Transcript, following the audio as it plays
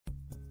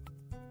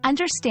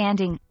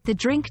Understanding the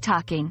drink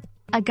talking,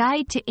 a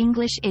guide to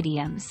English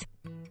idioms.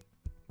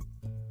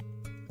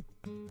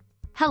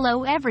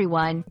 Hello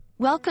everyone,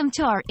 welcome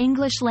to our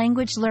English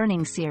language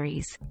learning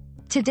series.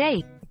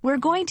 Today, we're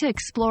going to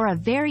explore a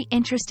very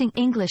interesting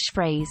English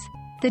phrase,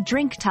 the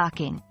drink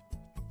talking.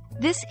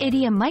 This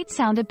idiom might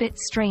sound a bit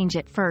strange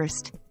at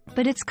first,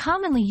 but it's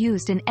commonly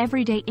used in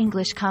everyday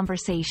English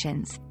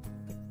conversations.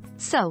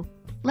 So,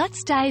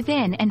 let's dive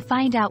in and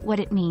find out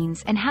what it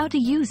means and how to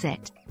use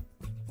it.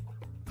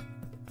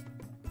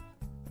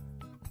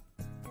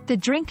 The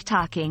drink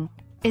talking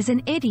is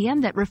an idiom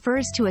that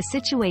refers to a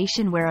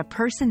situation where a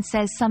person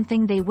says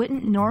something they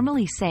wouldn't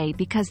normally say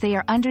because they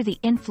are under the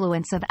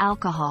influence of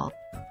alcohol.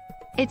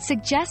 It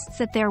suggests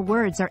that their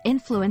words are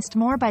influenced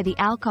more by the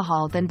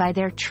alcohol than by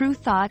their true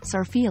thoughts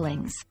or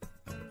feelings.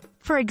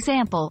 For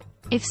example,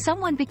 if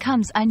someone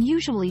becomes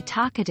unusually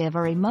talkative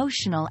or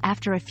emotional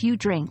after a few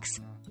drinks,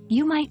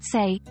 you might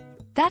say,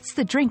 "That's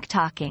the drink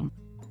talking."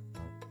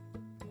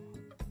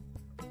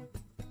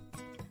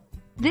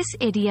 This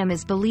idiom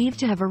is believed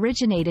to have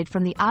originated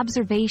from the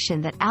observation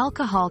that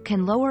alcohol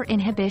can lower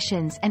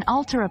inhibitions and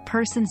alter a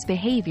person's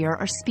behavior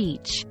or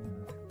speech.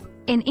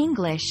 In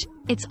English,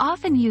 it's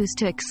often used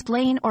to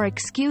explain or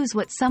excuse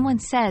what someone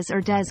says or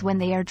does when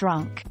they are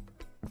drunk.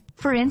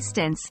 For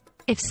instance,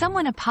 if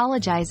someone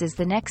apologizes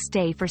the next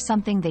day for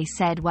something they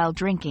said while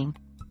drinking,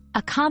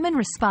 a common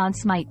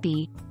response might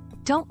be,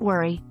 "Don't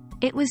worry,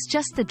 it was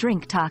just the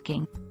drink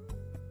talking."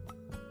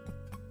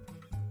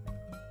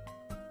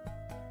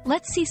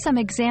 Let's see some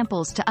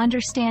examples to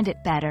understand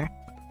it better.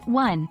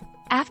 1.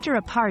 After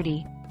a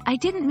party, "I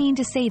didn't mean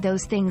to say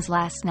those things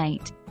last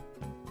night.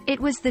 It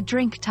was the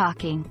drink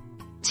talking."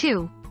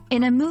 2.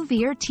 In a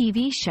movie or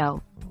TV show,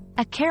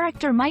 a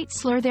character might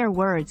slur their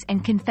words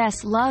and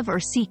confess love or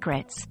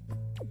secrets,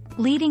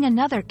 leading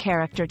another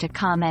character to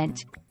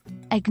comment,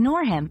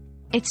 "Ignore him,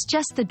 it's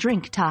just the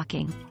drink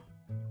talking."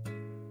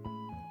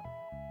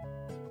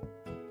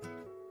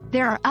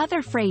 There are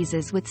other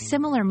phrases with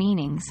similar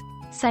meanings,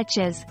 such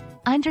as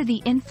 "under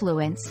the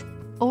influence"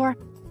 or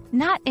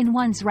 "not in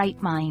one's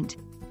right mind."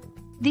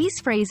 These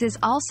phrases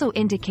also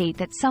indicate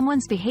that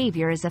someone's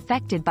behavior is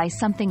affected by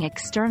something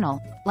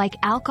external, like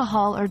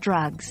alcohol or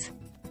drugs.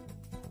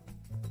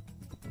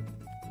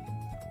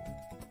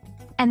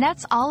 And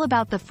that's all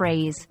about the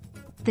phrase,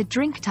 the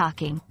drink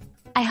talking.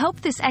 I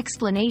hope this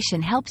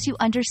explanation helps you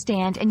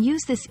understand and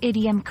use this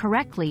idiom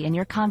correctly in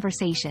your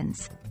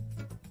conversations.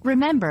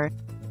 Remember,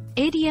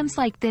 idioms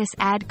like this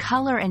add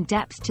color and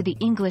depth to the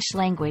English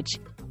language,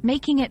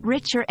 making it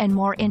richer and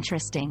more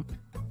interesting.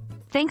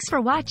 Thanks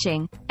for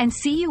watching, and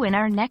see you in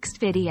our next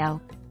video.